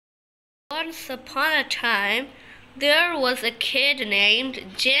Once upon a time, there was a kid named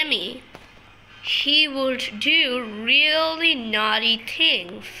Jimmy. He would do really naughty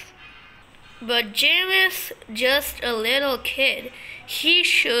things. But Jimmy's just a little kid. He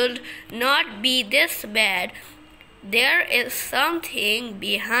should not be this bad. There is something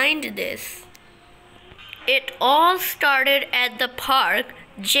behind this. It all started at the park.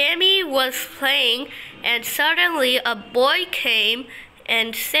 Jimmy was playing, and suddenly a boy came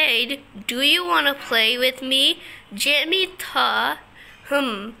and said, "Do you want to play with me?" Jimmy thought,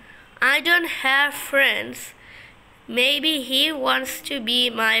 I don't have friends. Maybe he wants to be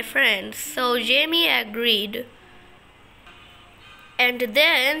my friend. So Jimmy agreed. And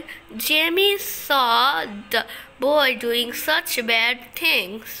then Jimmy saw the boy doing such bad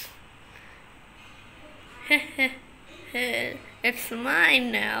things. It's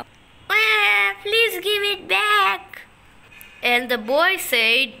mine now. Please give it back. And the boy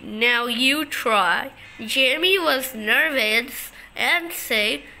said, "Now you try." Jimmy was nervous and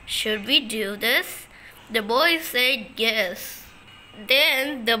said, "Should we do this?" The boy said yes.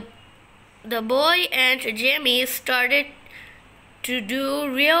 Then the boy and Jimmy started to do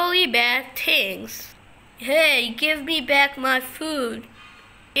really bad things. "Hey, give me back my food."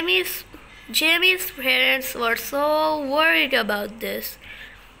 Jimmy's parents were so worried about this.